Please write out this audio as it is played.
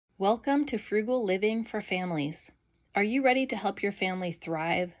Welcome to Frugal Living for Families. Are you ready to help your family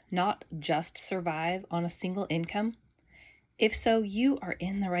thrive, not just survive on a single income? If so, you are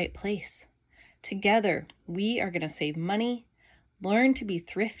in the right place. Together, we are going to save money, learn to be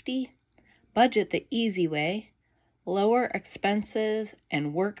thrifty, budget the easy way, lower expenses,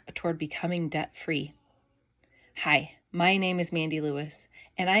 and work toward becoming debt-free. Hi, my name is Mandy Lewis,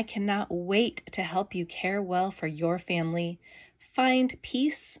 and I cannot wait to help you care well for your family, find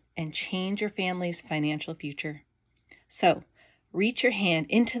peace, and change your family's financial future. So, reach your hand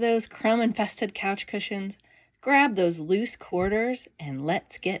into those crumb-infested couch cushions, grab those loose quarters, and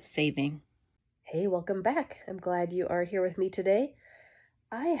let's get saving. Hey, welcome back. I'm glad you are here with me today.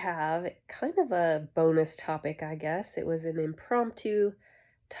 I have kind of a bonus topic, I guess. It was an impromptu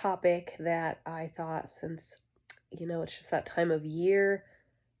topic that I thought, since, it's just that time of year,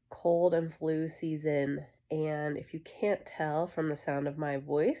 cold and flu season. And if you can't tell from the sound of my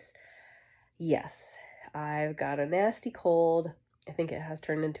voice, yes, I've got a nasty cold. I think it has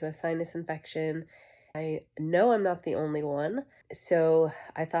turned into a sinus infection. I know I'm not the only one. So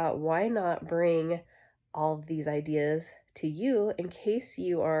I thought, why not bring all of these ideas to you in case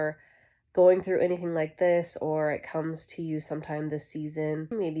you are going through anything like this, or it comes to you sometime this season.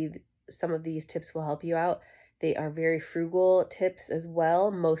 Maybe some of these tips will help you out. They are very frugal tips as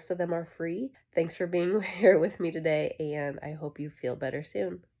well. Most of them are free. Thanks for being here with me today, and I hope you feel better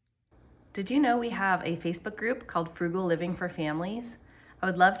soon. Did you know we have a Facebook group called Frugal Living for Families? I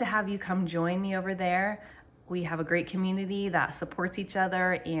would love to have you come join me over there. We have a great community that supports each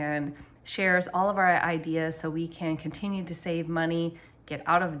other and shares all of our ideas so we can continue to save money, get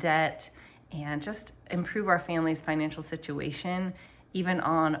out of debt, and just improve our family's financial situation, even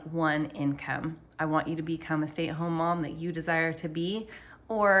on one income. I want you to become a stay-at-home mom that you desire to be,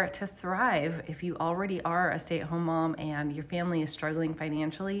 or to thrive. If you already are a stay-at-home mom and your family is struggling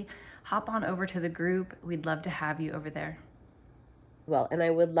financially, hop on over to the group. We'd love to have you over there. Well, and I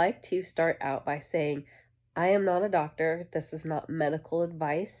would like to start out by saying, I am not a doctor. This is not medical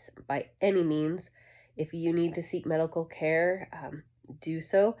advice by any means. If you need to seek medical care, do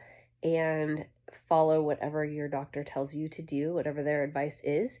so and follow whatever your doctor tells you to do, whatever their advice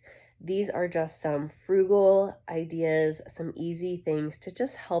is. These are just some frugal ideas, some easy things to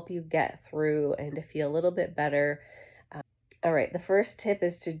just help you get through and to feel a little bit better. All right, the first tip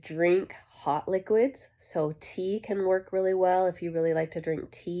is to drink hot liquids. So tea can work really well if you really like to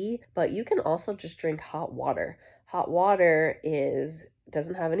drink tea, but you can also just drink hot water. Hot water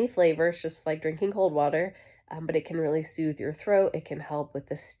doesn't have any flavor. It's just like drinking cold water, but it can really soothe your throat. It can help with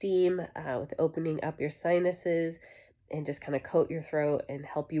the steam, with opening up your sinuses, and just kind of coat your throat and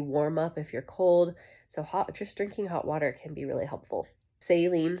help you warm up if you're cold. So just drinking hot water can be really helpful.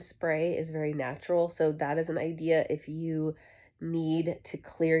 Saline spray is very natural, so that is an idea if you need to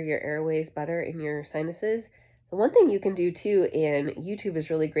clear your airways better in your sinuses. The one thing you can do too, and YouTube is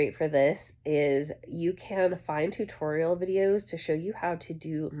really great for this, is you can find tutorial videos to show you how to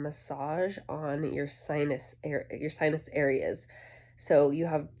do massage on your sinus areas. So you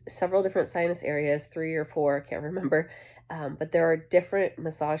have several different sinus areas, 3 or 4, I can't remember, but there are different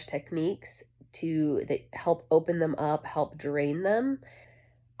massage techniques that help open them up, help drain them.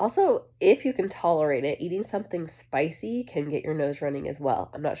 Also, if you can tolerate it, eating something spicy can get your nose running as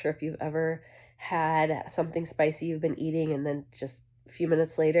well. I'm not sure if you've ever had something spicy you've been eating and then just a few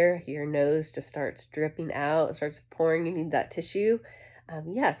minutes later, your nose just starts dripping out, starts pouring, you need that tissue.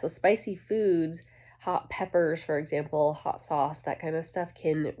 So spicy foods, hot peppers, for example, hot sauce, that kind of stuff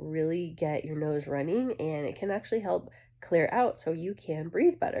can really get your nose running, and it can actually help clear out so you can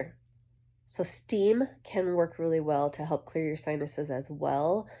breathe better. So steam can work really well to help clear your sinuses as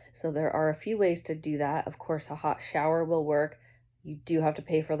well. So there are a few ways to do that. Of course, a hot shower will work. You do have to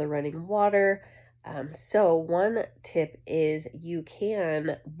pay for the running water. So one tip is you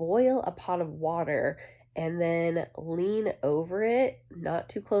can boil a pot of water and then lean over it, not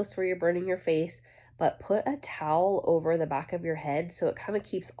too close to where you're burning your face, but put a towel over the back of your head so it kind of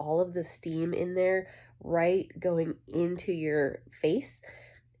keeps all of the steam in there, right, going into your face.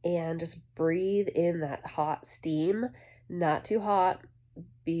 And just breathe in that hot steam, not too hot,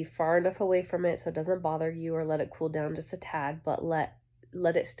 be far enough away from it so it doesn't bother you, or let it cool down just a tad, but let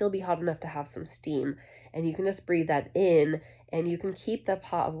it still be hot enough to have some steam. And you can just breathe that in, and you can keep the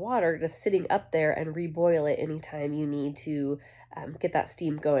pot of water just sitting up there and reboil it anytime you need to get that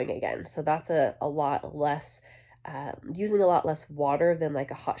steam going again. So that's a lot less, using a lot less water than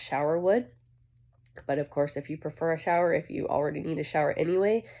like a hot shower would. But of course, if you prefer a shower, if you already need a shower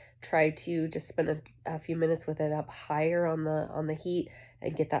anyway, try to just spend a few minutes with it up higher on the heat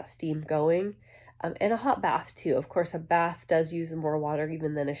and get that steam going. and a hot bath too. Of course, a bath does use more water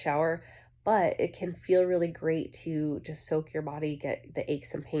even than a shower, but it can feel really great to just soak your body, get the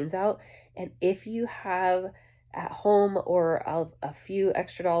aches and pains out. And if you have at home or a few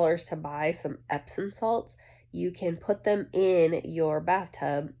extra dollars to buy some Epsom salts, you can put them in your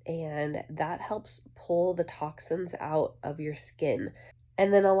bathtub, and that helps pull the toxins out of your skin.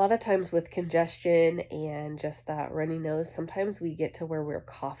 And then a lot of times with congestion and just that runny nose, sometimes we get to where we're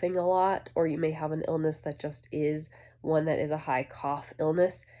coughing a lot, or you may have an illness that just is one that is a high cough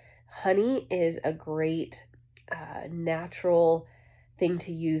illness. Honey is a great natural thing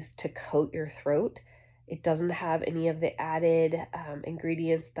to use to coat your throat. It doesn't have any of the added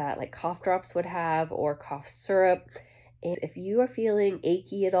ingredients that like cough drops would have or cough syrup. And if you are feeling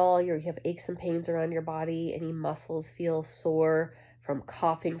achy at all, you have aches and pains around your body, any muscles feel sore from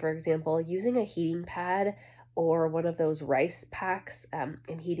coughing, for example, using a heating pad or one of those rice packs and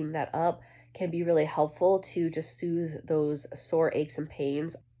heating that up can be really helpful to just soothe those sore aches and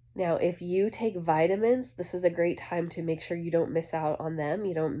pains. Now, if you take vitamins, this is a great time to make sure you don't miss out on them.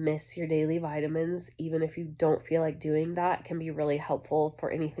 You don't miss your daily vitamins. Even if you don't feel like doing that, it can be really helpful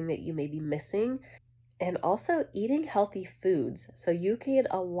for anything that you may be missing. And also eating healthy foods. So you can get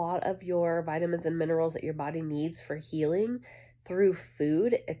a lot of your vitamins and minerals that your body needs for healing through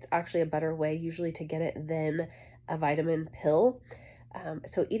food. It's actually a better way usually to get it than a vitamin pill.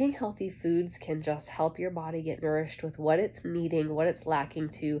 So eating healthy foods can just help your body get nourished with what it's needing, what it's lacking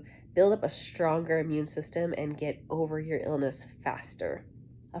to build up a stronger immune system and get over your illness faster.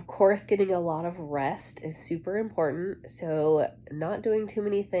 Of course, getting a lot of rest is super important. So not doing too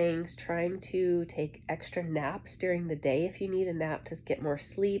many things, trying to take extra naps during the day if you need a nap to get more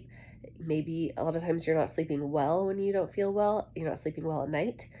sleep. Maybe a lot of times you're not sleeping well when you don't feel well, you're not sleeping well at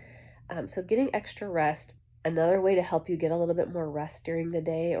night. So getting extra rest. Another way to help you get a little bit more rest during the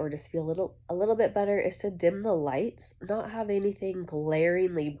day or just feel a little bit better is to dim the lights, not have anything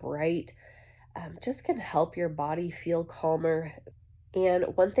glaringly bright. Just can help your body feel calmer. And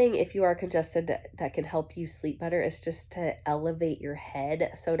one thing, if you are congested, that can help you sleep better is just to elevate your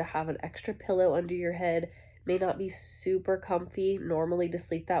head. So to have an extra pillow under your head may not be super comfy normally to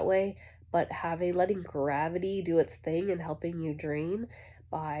sleep that way, but letting gravity do its thing and helping you drain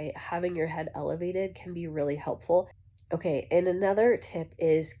by having your head elevated can be really helpful. Okay, and another tip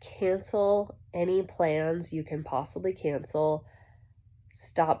is cancel any plans you can possibly cancel.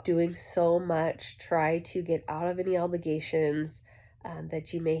 Stop doing so much. Try to get out of any obligations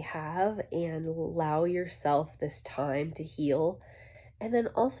that you may have and allow yourself this time to heal. And then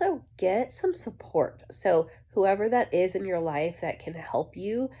also get some support. So whoever that is in your life that can help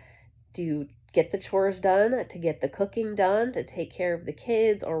you to get the chores done, to get the cooking done, to take care of the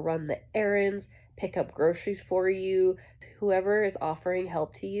kids or run the errands, pick up groceries for you, whoever is offering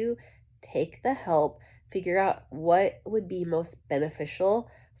help to you, take the help, figure out what would be most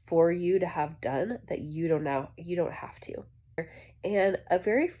beneficial for you to have done that you don't have to. And a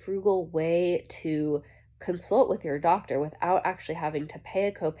very frugal way to consult with your doctor without actually having to pay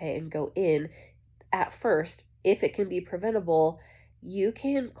a copay and go in at first, if it can be preventable, you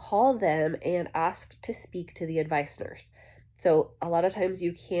can call them and ask to speak to the advice nurse. So a lot of times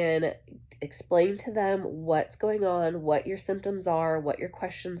you can explain to them what's going on, what your symptoms are, what your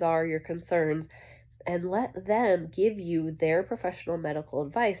questions are, your concerns, and let them give you their professional medical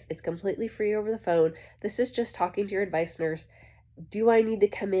advice. It's completely free over the phone. This is just talking to your advice nurse. Do I need to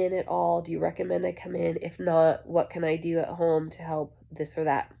come in at all? Do you recommend I come in? If not, what can I do at home to help this or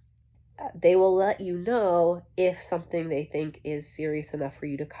that? They will let you know if something they think is serious enough for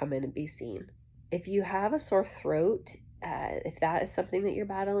you to come in and be seen. If you have a sore throat, if that is something that you're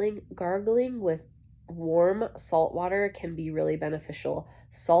battling, gargling with warm salt water can be really beneficial.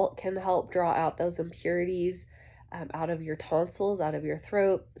 Salt can help draw out those impurities out of your tonsils, out of your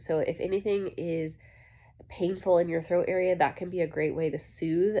throat. So if anything is painful in your throat area, that can be a great way to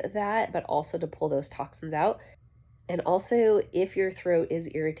soothe that, but also to pull those toxins out. And also, if your throat is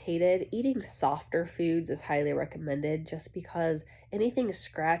irritated, eating softer foods is highly recommended, just because anything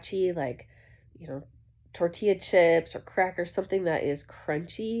scratchy like, tortilla chips or crackers, something that is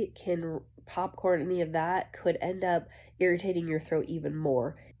crunchy, popcorn, any of that could end up irritating your throat even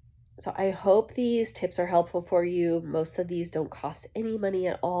more. So I hope these tips are helpful for you. Most of these don't cost any money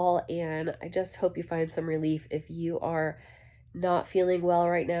at all, and I just hope you find some relief if you are not feeling well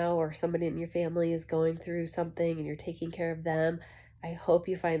right now or somebody in your family is going through something and you're taking care of them. I hope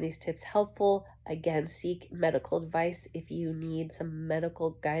you find these tips helpful. Again, seek medical advice if you need some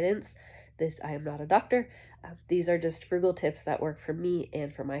medical guidance. I am not a doctor. These are just frugal tips that work for me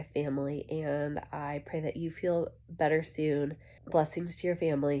and for my family, and I pray that you feel better soon. Blessings to your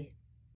family.